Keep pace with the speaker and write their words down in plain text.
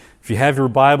If you have your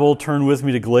Bible, turn with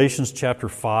me to Galatians chapter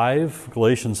 5.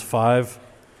 Galatians 5.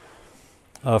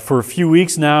 For a few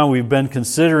weeks now, we've been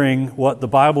considering what the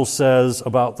Bible says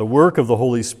about the work of the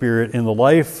Holy Spirit in the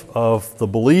life of the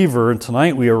believer. And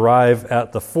tonight we arrive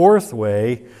at the fourth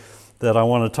way that I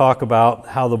want to talk about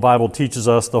how the Bible teaches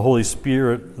us the Holy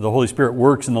Spirit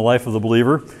works in the life of the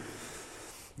believer.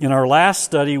 In our last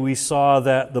study, we saw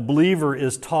that the believer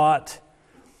is taught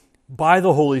by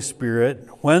the Holy Spirit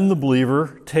when the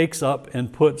believer takes up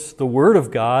and puts the Word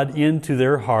of God into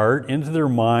their heart, into their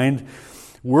mind,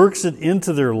 works it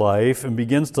into their life, and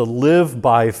begins to live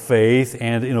by faith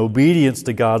and in obedience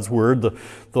to God's Word.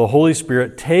 The Holy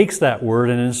Spirit takes that Word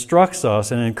and instructs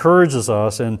us and encourages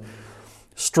us and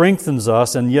strengthens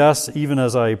us, and yes, even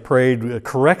as I prayed,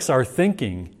 corrects our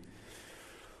thinking.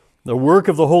 The work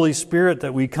of the Holy Spirit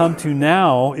that we come to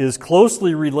now is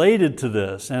closely related to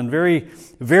this and very,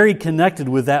 very connected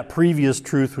with that previous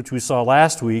truth which we saw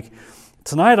last week.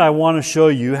 Tonight I want to show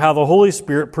you how the Holy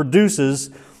Spirit produces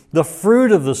the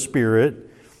fruit of the Spirit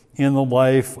in the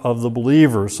life of the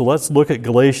believer. So let's look at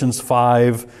Galatians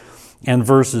 5 and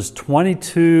verses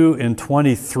 22 and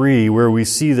 23, where we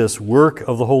see this work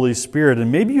of the Holy Spirit.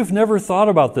 And maybe you've never thought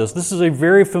about this. This is a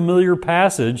very familiar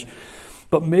passage,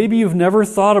 but maybe you've never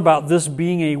thought about this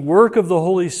being a work of the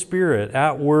Holy Spirit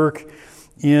at work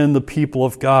in the people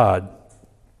of God.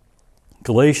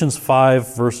 Galatians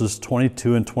 5, verses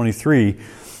 22 and 23.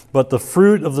 But the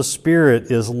fruit of the Spirit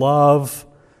is love,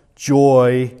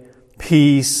 joy,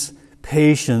 peace,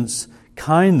 patience,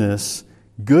 kindness,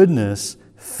 goodness,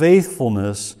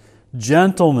 faithfulness,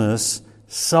 gentleness,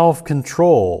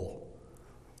 self-control.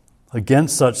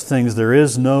 Against such things there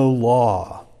is no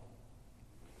law.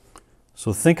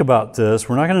 So think about this.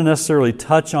 We're not going to necessarily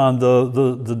touch on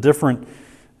the different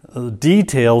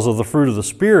details of the fruit of the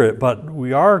Spirit, but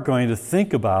we are going to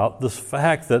think about the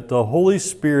fact that the Holy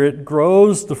Spirit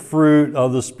grows the fruit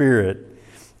of the Spirit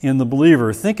in the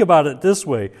believer. Think about it this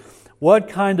way. What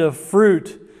kind of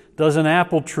fruit does an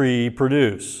apple tree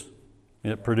produce?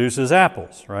 It produces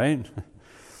apples, right?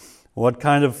 What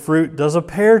kind of fruit does a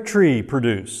pear tree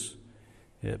produce?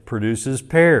 It produces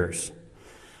pears.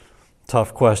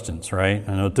 Tough questions, right?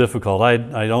 I know, difficult.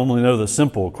 I only know the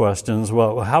simple questions.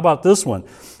 Well, how about this one?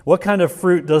 What kind of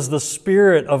fruit does the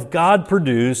Spirit of God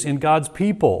produce in God's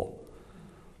people?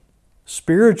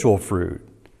 Spiritual fruit.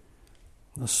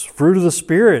 The fruit of the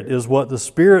Spirit is what the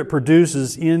Spirit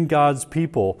produces in God's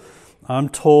people. I'm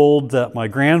told that my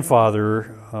grandfather,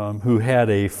 who had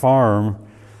a farm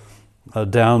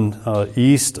down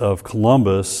east of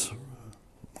Columbus,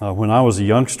 when I was a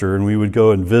youngster, and we would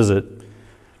go and visit,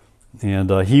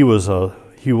 and he was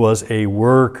a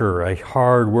worker, a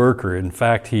hard worker. In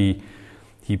fact, he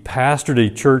pastored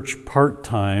a church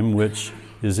part-time, which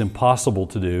is impossible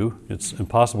to do. It's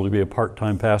impossible to be a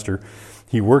part-time pastor.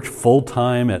 He worked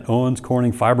full-time at Owens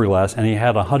Corning Fiberglass, and he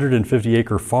had a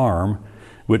 150-acre farm,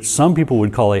 which some people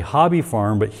would call a hobby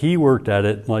farm, but he worked at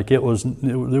it like there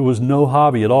was no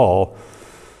hobby at all.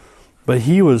 But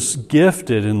he was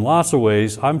gifted in lots of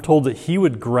ways. I'm told that he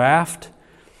would graft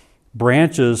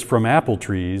branches from apple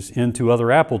trees into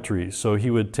other apple trees. So he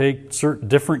would take certain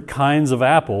different kinds of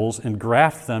apples and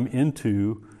graft them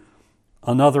into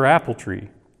another apple tree.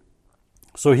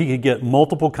 So he could get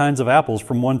multiple kinds of apples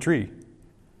from one tree.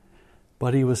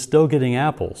 But he was still getting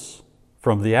apples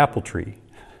from the apple tree.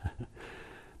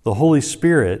 The Holy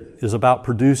Spirit is about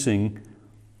producing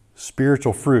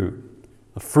spiritual fruit,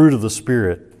 the fruit of the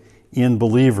Spirit in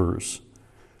believers.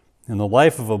 In the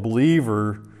life of a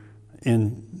believer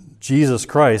in Jesus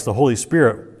Christ, the Holy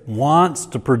Spirit wants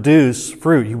to produce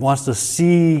fruit. He wants to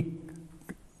see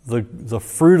the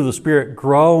fruit of the Spirit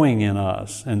growing in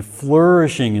us and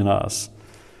flourishing in us.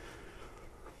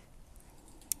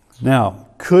 Now,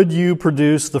 could you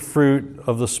produce the fruit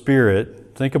of the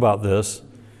Spirit? Think about this.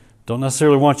 Don't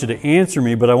necessarily want you to answer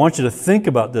me, but I want you to think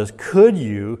about this. Could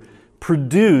you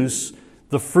produce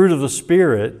the fruit of the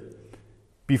Spirit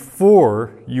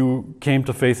before you came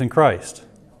to faith in Christ?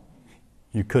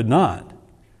 You could not.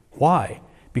 Why?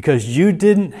 Because you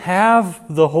didn't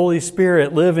have the Holy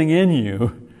Spirit living in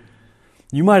you.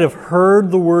 You might have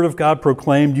heard the Word of God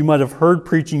proclaimed. You might have heard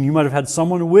preaching. You might have had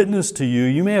someone witness to you.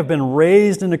 You may have been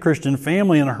raised in a Christian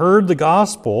family and heard the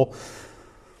gospel.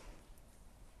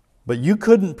 But you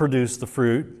couldn't produce the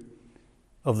fruit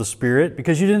of the Spirit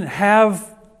because you didn't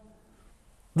have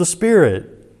the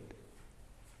Spirit.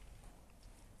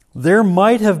 There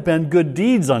might have been good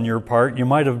deeds on your part. You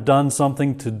might have done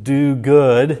something to do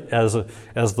good, as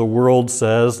the world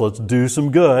says, let's do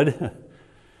some good.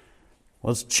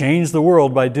 Let's change the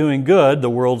world by doing good, the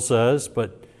world says.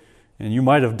 But And you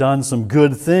might have done some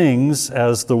good things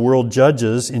as the world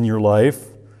judges in your life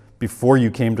before you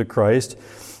came to Christ.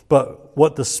 But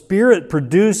what the Spirit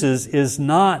produces is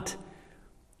not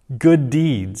good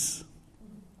deeds.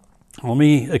 Let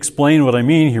me explain what I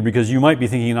mean here, because you might be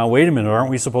thinking, now wait a minute,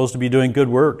 aren't we supposed to be doing good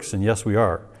works? And yes, we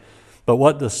are. But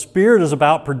what the Spirit is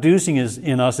about producing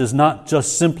in us is not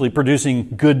just simply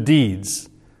producing good deeds.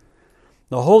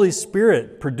 The Holy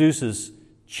Spirit produces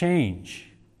change.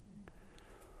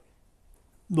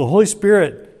 The Holy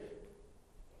Spirit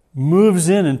moves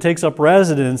in and takes up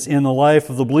residence in the life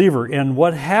of the believer. And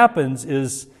what happens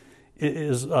is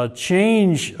a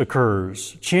change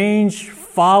occurs. Change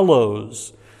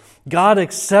follows. God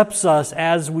accepts us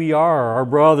as we are. Our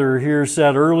brother here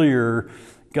said earlier,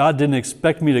 God didn't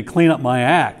expect me to clean up my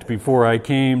act before I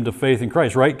came to faith in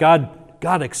Christ, right?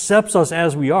 God accepts us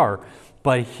as we are,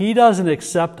 but He doesn't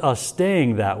accept us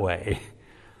staying that way.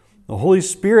 The Holy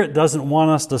Spirit doesn't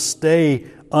want us to stay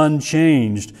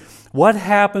unchanged. What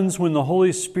happens when the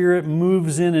Holy Spirit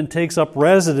moves in and takes up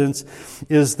residence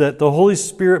is that the Holy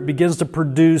Spirit begins to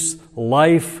produce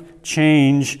life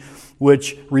change,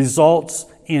 which results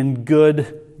in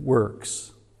good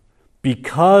works.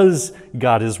 Because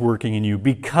God is working in you,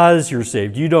 because you're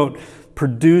saved. You don't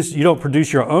produce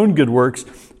your own good works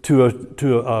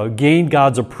to gain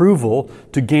God's approval,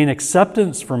 to gain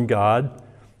acceptance from God.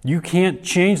 You can't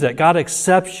change that. God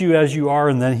accepts you as you are,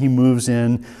 and then He moves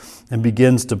in and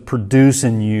begins to produce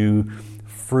in you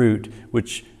fruit,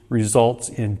 which results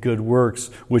in good works,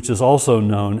 which is also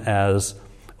known as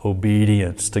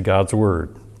obedience to God's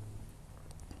Word.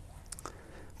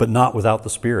 But not without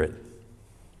the Spirit.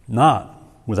 Not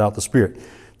without the Spirit.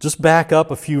 Just back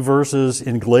up a few verses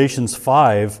in Galatians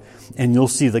 5, and you'll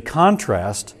see the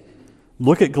contrast.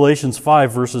 Look at Galatians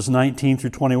 5, verses 19 through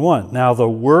 21. Now, the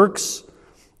works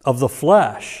of the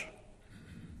flesh,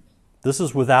 this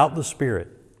is without the Spirit.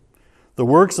 The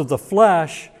works of the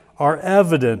flesh are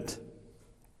evident: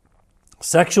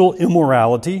 sexual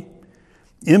immorality,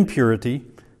 impurity,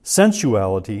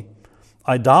 sensuality,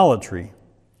 idolatry,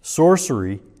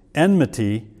 sorcery,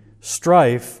 enmity,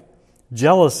 strife,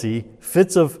 jealousy,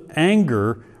 fits of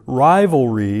anger,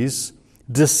 rivalries,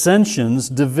 dissensions,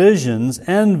 divisions,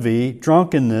 envy,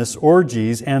 drunkenness,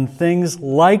 orgies, and things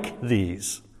like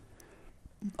these.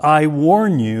 I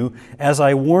warn you, as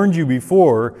I warned you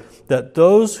before, that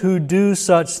those who do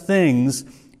such things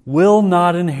will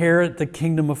not inherit the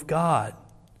kingdom of God.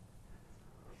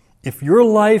 If your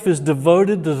life is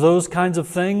devoted to those kinds of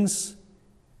things,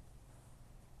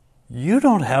 you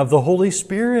don't have the Holy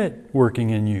Spirit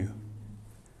working in you.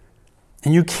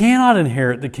 And you cannot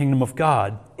inherit the kingdom of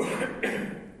God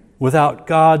without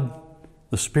God,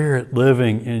 the Spirit,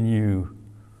 living in you.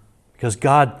 Because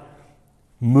God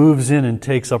moves in and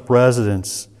takes up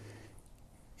residence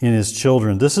in His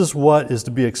children. This is what is to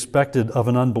be expected of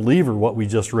an unbeliever, what we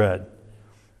just read.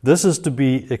 This is to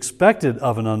be expected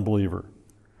of an unbeliever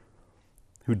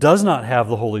who does not have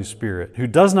the Holy Spirit, who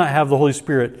does not have the Holy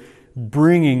Spirit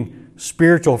bringing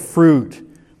spiritual fruit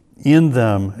in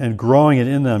them and growing it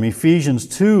in them. Ephesians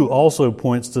 2 also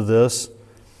points to this.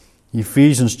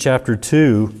 Ephesians chapter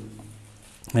 2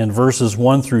 and verses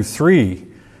 1 through 3.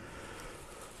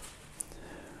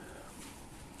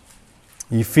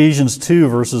 Ephesians 2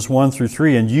 verses 1 through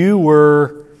 3. And you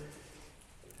were,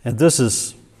 and this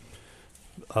is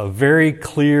a very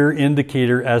clear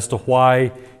indicator as to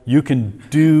why you can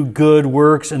do good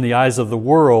works in the eyes of the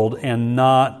world and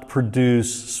not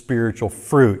produce spiritual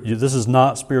fruit. This is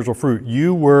not spiritual fruit.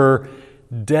 You were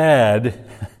dead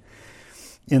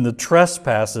in the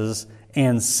trespasses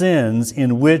and sins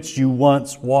in which you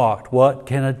once walked. What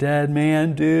can a dead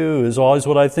man do? Is always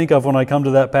what I think of when I come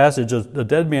to that passage. A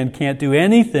dead man can't do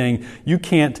anything. You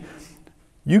can't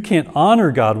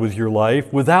honor God with your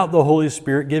life without the Holy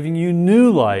Spirit giving you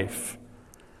new life.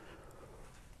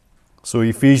 So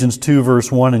Ephesians 2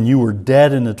 verse 1, and you were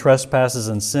dead in the trespasses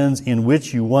and sins in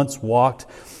which you once walked,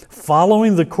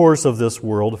 following the course of this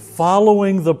world,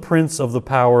 following the prince of the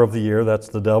power of the air, that's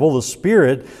the devil, the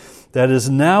spirit that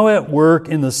is now at work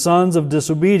in the sons of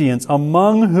disobedience,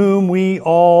 among whom we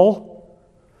all,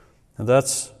 and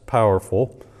that's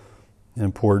powerful,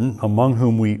 important, among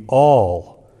whom we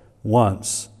all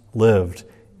once lived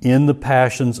in the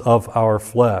passions of our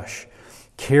flesh,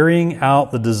 carrying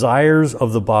out the desires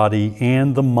of the body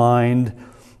and the mind,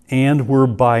 and were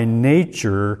by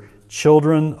nature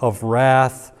children of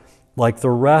wrath like the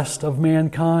rest of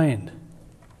mankind.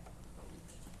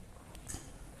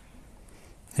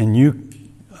 And you,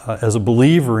 as a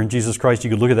believer in Jesus Christ, you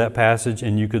could look at that passage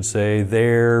and you could say,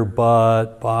 there,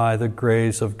 but by the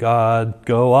grace of God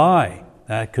go I.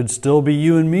 That could still be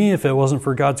you and me if it wasn't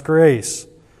for God's grace.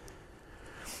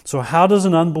 So how does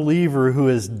an unbeliever who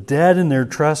is dead in their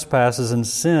trespasses and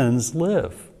sins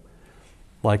live?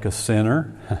 Like a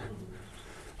sinner?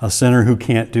 A sinner who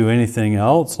can't do anything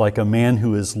else? Like a man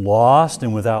who is lost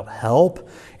and without help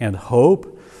and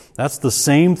hope? That's the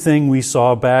same thing we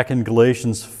saw back in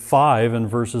Galatians 5 and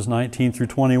verses 19 through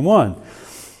 21.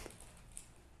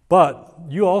 But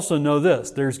you also know this.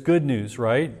 There's good news,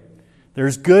 right?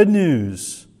 There's good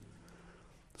news.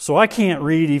 So I can't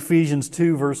read Ephesians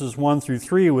 2 verses 1 through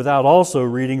 3 without also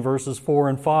reading verses 4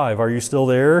 and 5. Are you still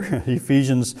there?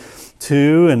 Ephesians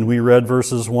 2, and we read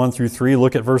verses 1 through 3.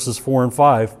 Look at verses 4 and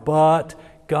 5. But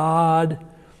God,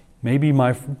 maybe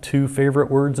my two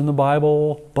favorite words in the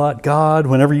Bible, but God,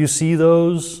 whenever you see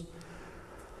those.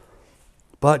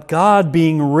 But God,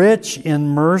 being rich in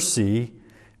mercy,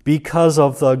 because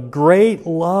of the great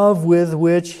love with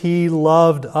which He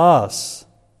loved us,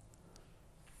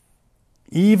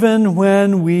 even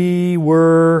when we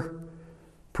were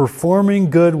performing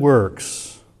good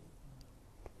works.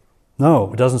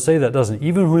 No, it doesn't say that, doesn't it?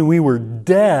 Even when we were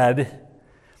dead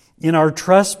in our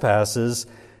trespasses,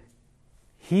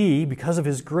 He, because of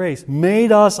His grace,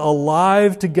 made us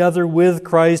alive together with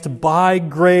Christ. By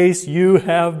grace you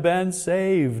have been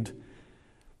saved.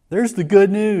 There's the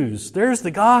good news. There's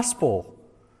the gospel.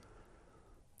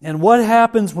 And what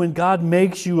happens when God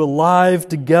makes you alive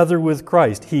together with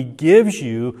Christ? He gives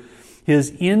you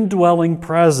His indwelling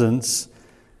presence,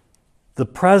 the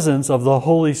presence of the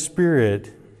Holy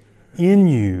Spirit in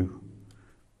you,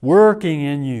 working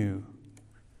in you,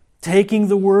 taking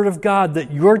the Word of God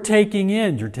that you're taking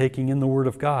in. You're taking in the Word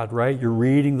of God, right? You're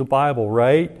reading the Bible,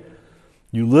 right?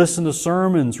 You listen to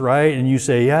sermons, right? And you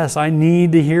say, yes, I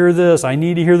need to hear this. I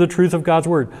need to hear the truth of God's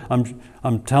Word.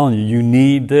 I'm telling you, you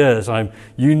need this.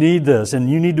 You need this. And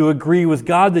you need to agree with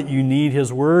God that you need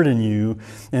His Word in you.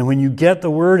 And when you get the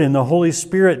Word in, the Holy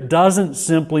Spirit doesn't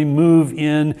simply move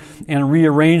in and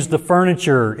rearrange the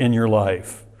furniture in your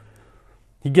life.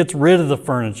 He gets rid of the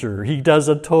furniture. He does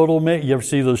a total you ever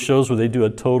see those shows where they do a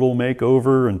total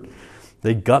makeover and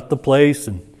they gut the place?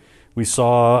 And we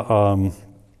saw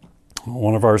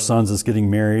one of our sons is getting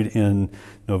married in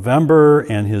November,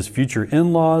 and his future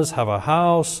in-laws have a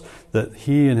house that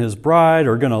he and his bride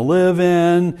are going to live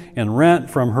in and rent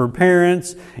from her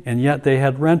parents, and yet they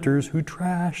had renters who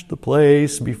trashed the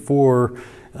place before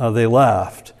they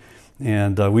left.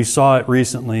 And we saw it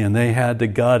recently, and they had to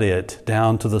gut it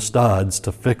down to the studs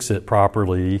to fix it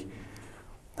properly.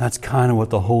 That's kind of what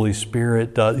the Holy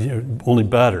Spirit does, only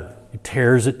better. He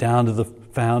tears it down to the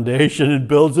foundation and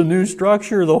builds a new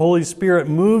structure. The Holy Spirit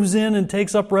moves in and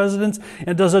takes up residence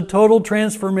and does a total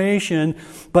transformation,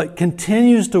 but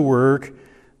continues to work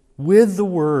with the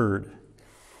Word.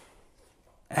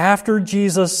 After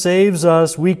Jesus saves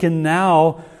us, we can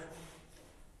now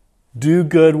do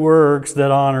good works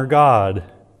that honor God.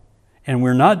 And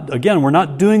we're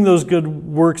not doing those good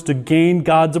works to gain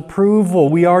God's approval.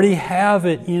 We already have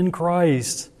it in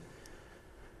Christ.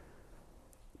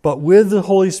 But with the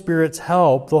Holy Spirit's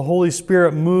help, the Holy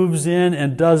Spirit moves in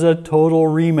and does a total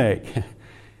remake.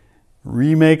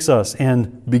 Remakes us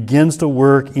and begins to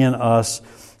work in us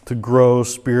to grow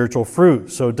spiritual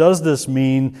fruit. So does this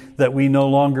mean that we no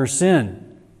longer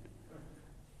sin?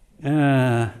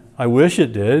 I wish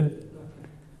it did.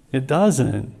 It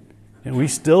doesn't. And we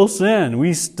still sin.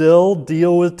 We still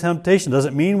deal with temptation. Does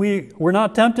it mean we're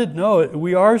not tempted? No,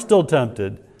 we are still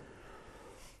tempted.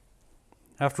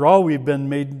 After all, we've been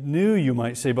made new, you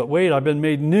might say. But wait, I've been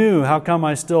made new. How come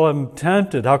I still am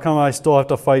tempted? How come I still have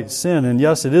to fight sin? And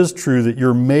yes, it is true that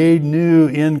you're made new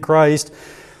in Christ.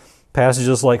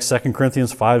 Passages like 2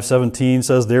 Corinthians 5:17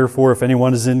 says, therefore, if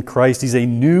anyone is in Christ, he's a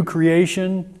new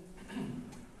creation.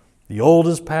 The old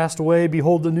has passed away.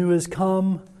 Behold, the new has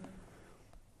come.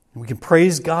 We can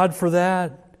praise God for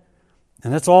that.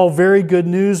 And that's all very good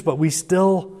news, but we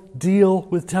still deal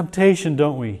with temptation,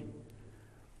 don't we?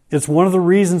 It's one of the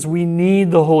reasons we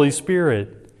need the Holy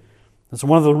Spirit. It's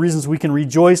one of the reasons we can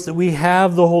rejoice that we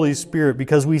have the Holy Spirit,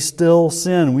 because we still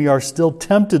sin. We are still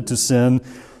tempted to sin.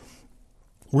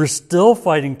 We're still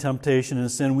fighting temptation and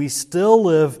sin. We still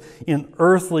live in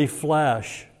earthly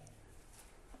flesh.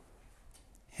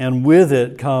 And with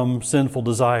it come sinful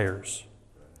desires.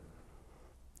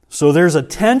 So there's a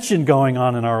tension going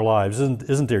on in our lives,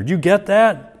 isn't there? Do you get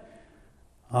that?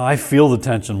 I feel the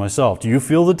tension myself. Do you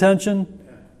feel the tension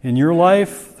in your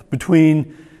life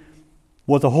between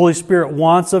what the Holy Spirit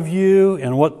wants of you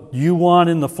and what you want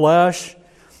in the flesh?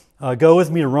 Go with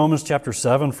me to Romans chapter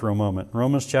 7 for a moment.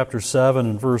 Romans chapter 7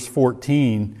 and verse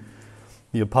 14.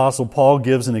 The Apostle Paul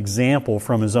gives an example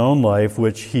from his own life,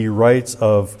 which he writes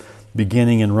of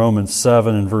beginning in Romans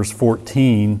 7 and verse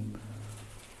 14.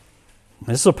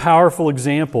 This is a powerful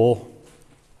example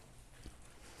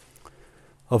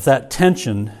of that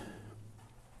tension.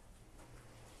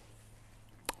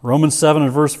 Romans 7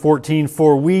 and verse 14,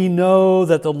 "For we know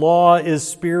that the law is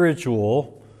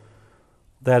spiritual,"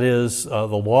 that is, the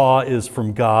law is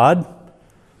from God.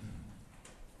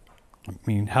 I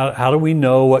mean, how do we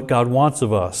know what God wants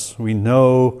of us? We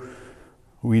know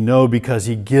because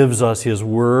He gives us His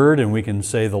Word, and we can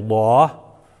say the law.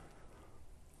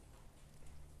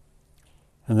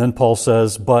 And then Paul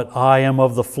says, "But I am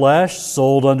of the flesh,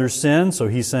 sold under sin." So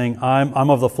he's saying, I'm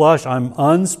of the flesh, I'm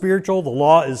unspiritual. The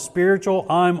law is spiritual,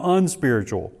 I'm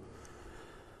unspiritual.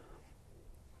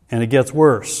 And it gets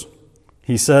worse.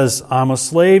 He says, "I'm a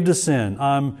slave to sin.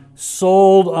 I'm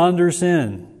sold under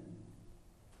sin."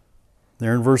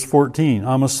 There in verse 14,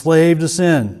 I'm a slave to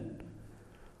sin.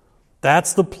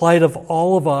 That's the plight of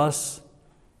all of us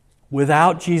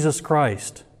without Jesus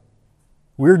Christ.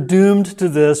 We're doomed to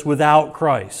this without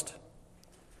Christ.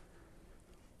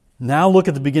 Now look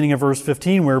at the beginning of verse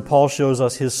 15 where Paul shows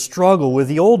us his struggle with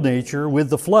the old nature, with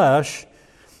the flesh.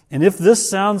 And if this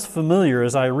sounds familiar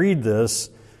as I read this,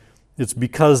 it's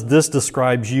because this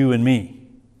describes you and me.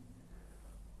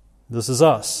 This is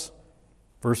us.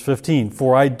 Verse 15,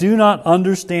 "For I do not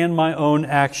understand my own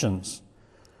actions.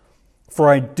 For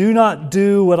I do not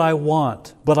do what I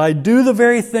want, but I do the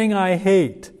very thing I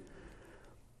hate.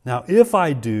 Now, if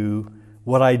I do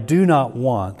what I do not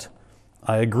want,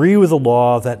 I agree with the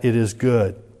law that it is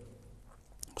good.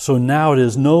 So now it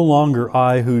is no longer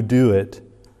I who do it,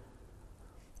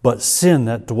 but sin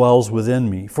that dwells within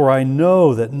me. For I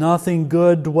know that nothing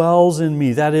good dwells in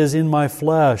me, that is, in my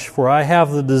flesh. For I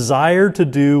have the desire to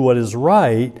do what is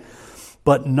right,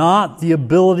 but not the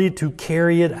ability to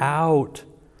carry it out.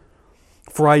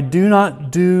 For I do not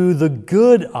do the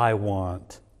good I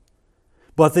want,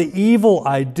 but the evil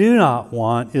I do not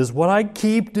want is what I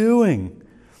keep doing.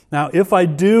 Now, if I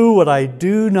do what I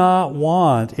do not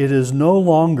want, it is no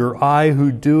longer I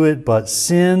who do it, but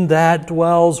sin that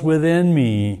dwells within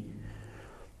me."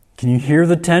 Can you hear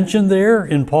the tension there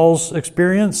in Paul's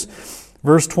experience?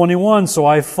 Verse 21, "So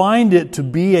I find it to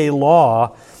be a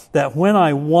law that when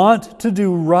I want to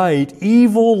do right,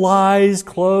 evil lies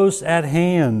close at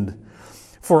hand.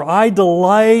 For I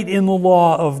delight in the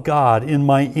law of God in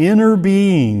my inner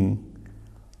being."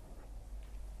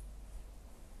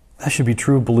 That should be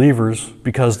true of believers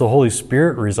because the Holy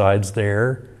Spirit resides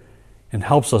there and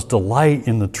helps us delight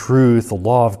in the truth, the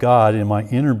law of God in my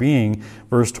inner being.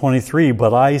 Verse 23,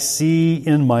 "But I see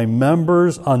in my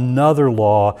members another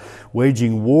law,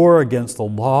 waging war against the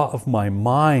law of my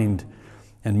mind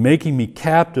and making me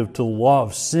captive to the law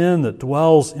of sin that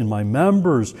dwells in my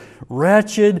members.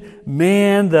 Wretched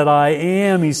man that I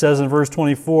am," he says in verse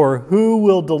 24, "who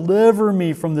will deliver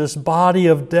me from this body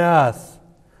of death?"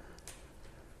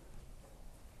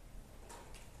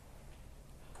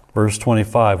 Verse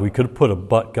 25, we could have put a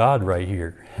 "but God" right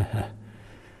here.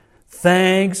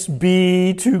 "Thanks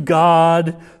be to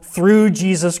God through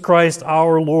Jesus Christ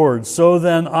our Lord. So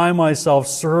then I myself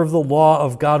serve the law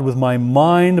of God with my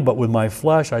mind, but with my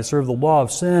flesh I serve the law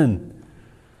of sin."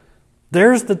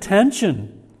 There's the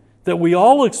tension that we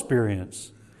all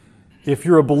experience. If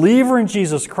you're a believer in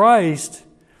Jesus Christ,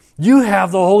 you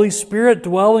have the Holy Spirit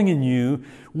dwelling in you,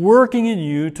 working in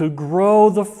you to grow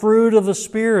the fruit of the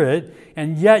Spirit,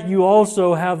 and yet you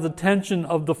also have the tension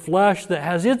of the flesh that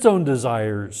has its own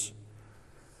desires.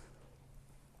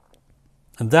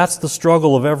 And that's the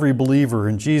struggle of every believer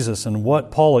in Jesus. And what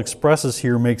Paul expresses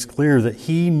here makes clear that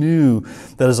he knew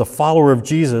that as a follower of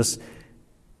Jesus,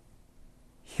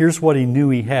 here's what he knew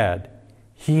he had.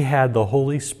 He had the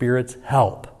Holy Spirit's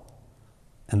help.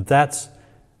 And that's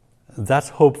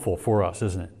hopeful for us,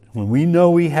 isn't it? When we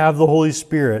know we have the Holy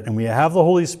Spirit and we have the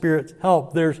Holy Spirit's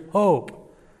help, there's hope.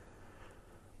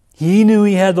 He knew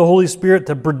he had the Holy Spirit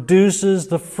that produces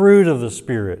the fruit of the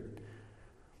Spirit.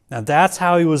 Now that's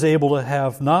how he was able to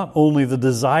have not only the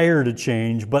desire to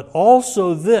change, but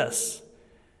also this,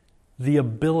 the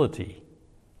ability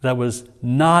that was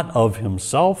not of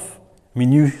himself. I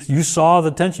mean, you saw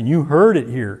the tension. You heard it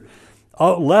here.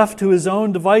 Left to his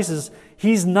own devices,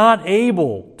 he's not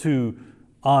able to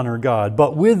honor God.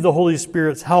 But with the Holy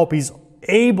Spirit's help, he's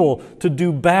able to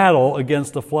do battle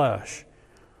against the flesh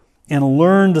and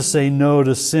learn to say no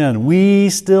to sin. We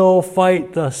still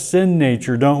fight the sin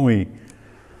nature, don't we?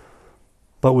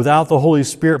 But without the Holy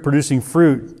Spirit producing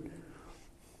fruit,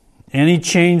 any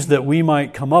change that we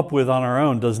might come up with on our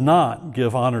own does not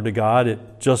give honor to God.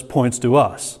 It just points to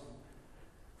us.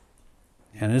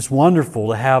 And it's wonderful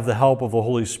to have the help of the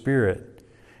Holy Spirit.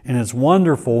 And it's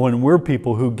wonderful when we're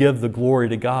people who give the glory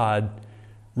to God,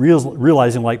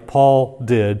 realizing like Paul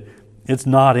did, It's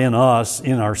not in us,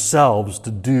 in ourselves,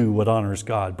 to do what honors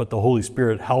God, but the Holy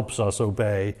Spirit helps us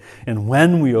obey. And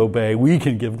when we obey, we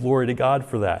can give glory to God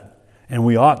for that. And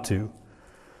we ought to.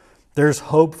 There's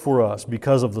hope for us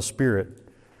because of the Spirit.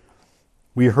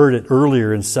 We heard it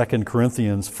earlier in 2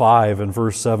 Corinthians 5 and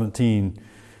verse 17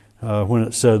 when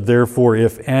it said, "Therefore,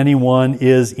 if anyone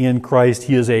is in Christ,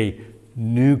 he is a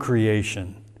new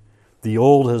creation. The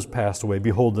old has passed away.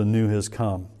 Behold, the new has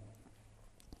come."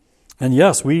 And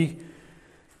yes, we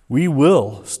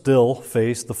will still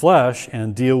face the flesh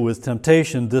and deal with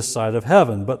temptation this side of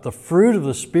heaven. But the fruit of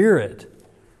the Spirit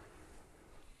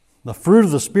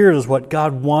is what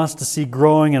God wants to see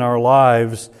growing in our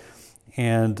lives.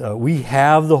 And we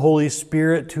have the Holy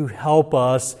Spirit to help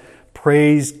us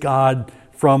praise God,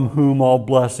 from whom all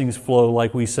blessings flow,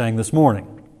 like we sang this morning.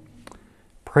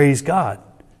 Praise God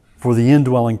for the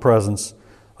indwelling presence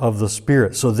of the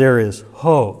Spirit. So there is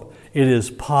hope. It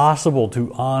is possible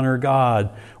to honor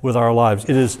God with our lives.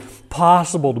 It is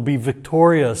possible to be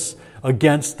victorious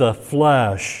against the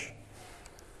flesh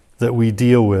that we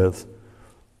deal with.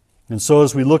 And so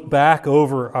as we look back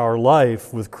over our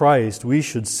life with Christ, we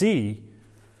should see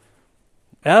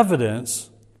evidence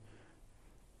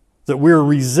that we're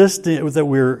resisting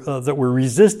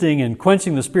and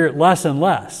quenching the Spirit less and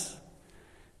less.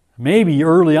 Maybe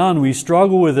early on we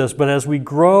struggle with this, but as we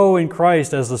grow in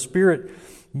Christ, as the Spirit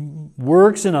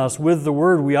works in us with the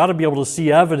Word, we ought to be able to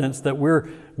see evidence that we're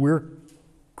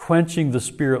quenching the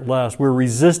Spirit less. We're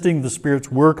resisting the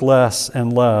Spirit's work less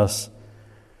and less.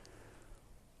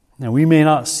 Now, we may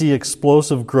not see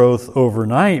explosive growth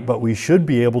overnight, but we should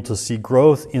be able to see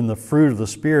growth in the fruit of the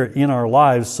Spirit in our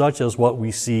lives, such as what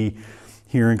we see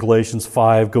here in Galatians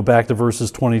 5. Go back to verses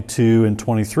 22 and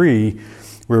 23,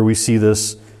 where we see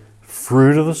this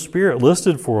fruit of the Spirit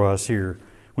listed for us here.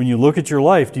 When you look at your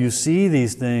life, do you see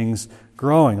these things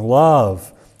growing?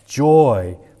 Love,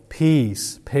 joy,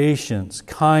 peace, patience,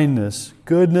 kindness,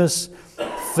 goodness,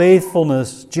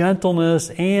 faithfulness,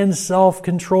 gentleness, and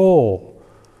self-control.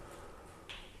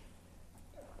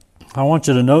 I want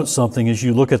you to note something as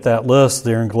you look at that list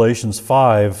there in Galatians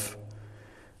 5.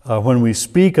 When we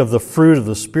speak of the fruit of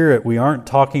the Spirit, we aren't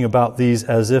talking about these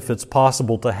as if it's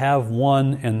possible to have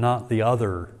one and not the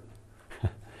other.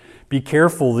 Be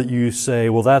careful that you say,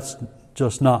 well, that's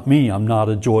just not me. I'm not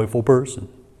a joyful person.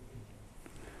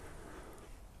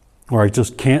 Or I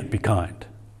just can't be kind.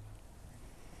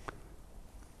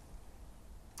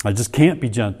 I just can't be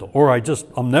gentle. Or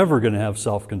I'm never going to have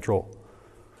self-control.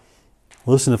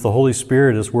 Listen, if the Holy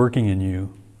Spirit is working in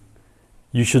you,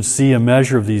 you should see a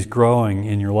measure of these growing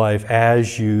in your life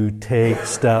as you take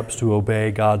steps to obey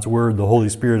God's Word. The Holy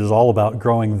Spirit is all about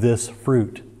growing this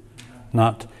fruit,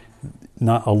 not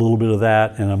a little bit of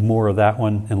that and more of that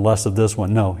one and less of this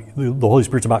one. No, the Holy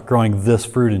Spirit's about growing this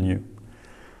fruit in you.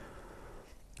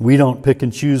 We don't pick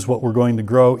and choose what we're going to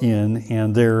grow in,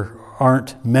 and there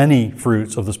aren't many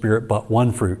fruits of the Spirit, but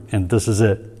one fruit, and this is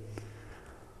it.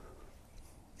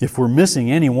 If we're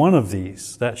missing any one of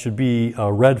these, that should be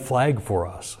a red flag for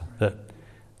us,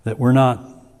 that we're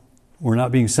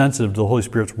not being sensitive to the Holy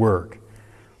Spirit's work.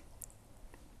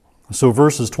 So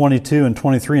verses 22 and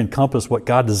 23 encompass what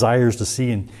God desires to see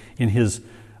in His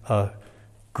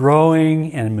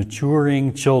growing and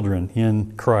maturing children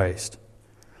in Christ.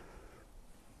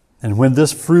 And when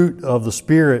this fruit of the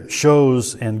Spirit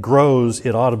shows and grows,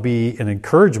 it ought to be an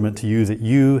encouragement to you that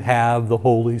you have the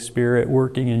Holy Spirit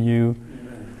working in you.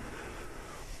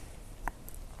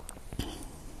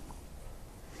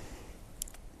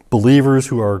 Believers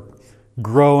who are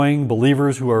growing,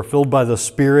 believers who are filled by the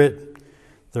Spirit,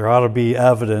 there ought to be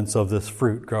evidence of this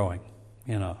fruit growing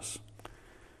in us.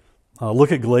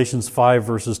 Look at Galatians 5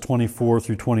 verses 24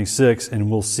 through 26, and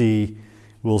we'll see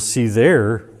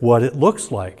there what it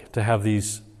looks like to have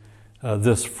this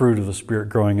fruit of the Spirit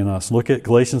growing in us. Look at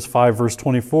Galatians 5 verse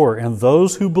 24. And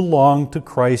those who belong to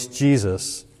Christ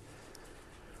Jesus.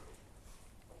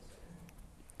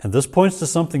 And this points to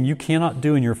something you cannot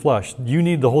do in your flesh. You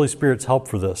need the Holy Spirit's help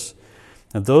for this.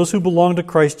 And those who belong to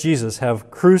Christ Jesus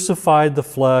have crucified the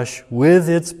flesh with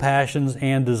its passions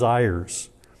and desires.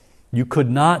 You could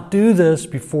not do this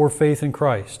before faith in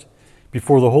Christ,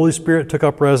 before the Holy Spirit took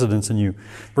up residence in you.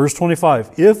 Verse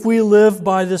 25, if we live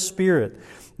by the Spirit,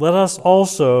 let us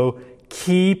also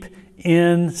keep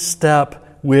in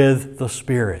step with the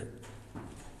Spirit.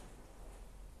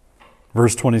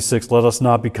 Verse 26, let us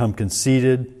not become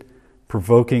conceited,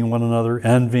 provoking one another,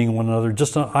 envying one another.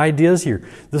 Just ideas here.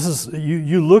 This is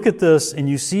you look at this and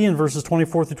you see in verses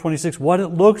 24 through 26 what it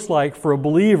looks like for a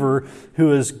believer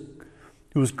who is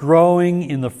growing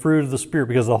in the fruit of the Spirit,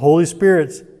 because the Holy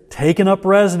Spirit's taken up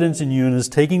residence in you and is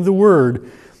taking the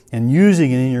Word and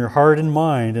using it in your heart and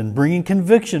mind, and bringing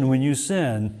conviction when you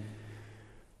sin,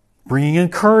 bringing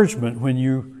encouragement when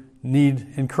you need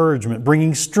encouragement,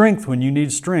 bringing strength when you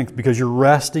need strength because you're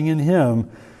resting in Him.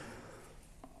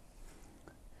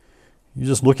 You're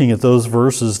just looking at those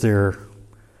verses there.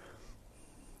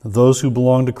 Those who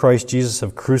belong to Christ Jesus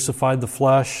have crucified the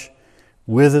flesh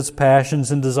with its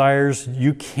passions and desires.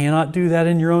 You cannot do that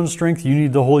in your own strength. You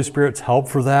need the Holy Spirit's help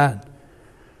for that.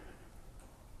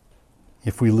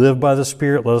 If we live by the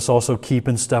Spirit, let us also keep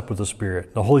in step with the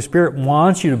Spirit. The Holy Spirit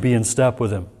wants you to be in step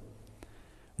with Him.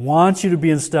 Wants you to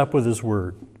be in step with His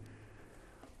Word.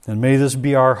 And may this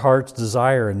be our heart's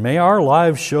desire, and may our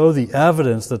lives show the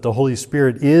evidence that the Holy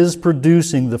Spirit is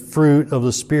producing the fruit of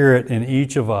the Spirit in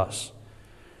each of us.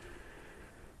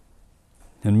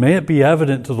 And may it be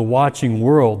evident to the watching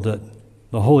world that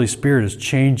the Holy Spirit is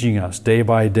changing us day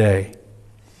by day.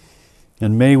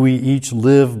 And may we each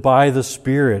live by the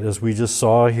Spirit, as we just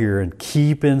saw here, and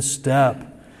keep in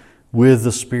step with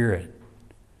the Spirit.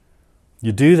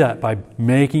 You do that by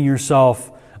making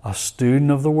yourself a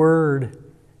student of the Word.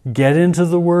 Get into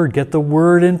the Word. Get the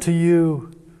Word into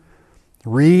you.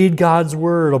 Read God's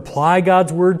Word. Apply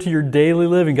God's Word to your daily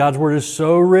living. God's Word is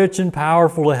so rich and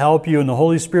powerful to help you, and the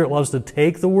Holy Spirit loves to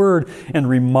take the Word and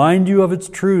remind you of its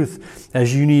truth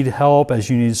as you need help,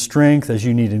 as you need strength, as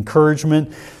you need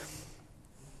encouragement,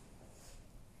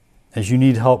 as you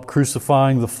need help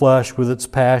crucifying the flesh with its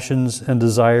passions and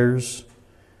desires,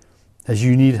 as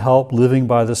you need help living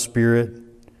by the Spirit,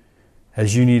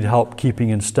 as you need help keeping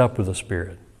in step with the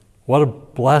Spirit. What a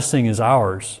blessing is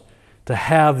ours to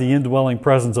have the indwelling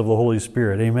presence of the Holy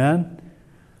Spirit. Amen?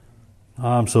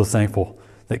 I'm so thankful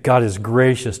that God is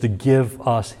gracious to give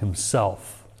us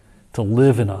Himself, to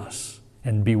live in us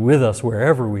and be with us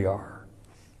wherever we are.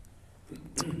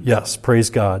 Yes, praise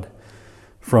God,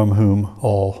 from whom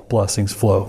all blessings flow.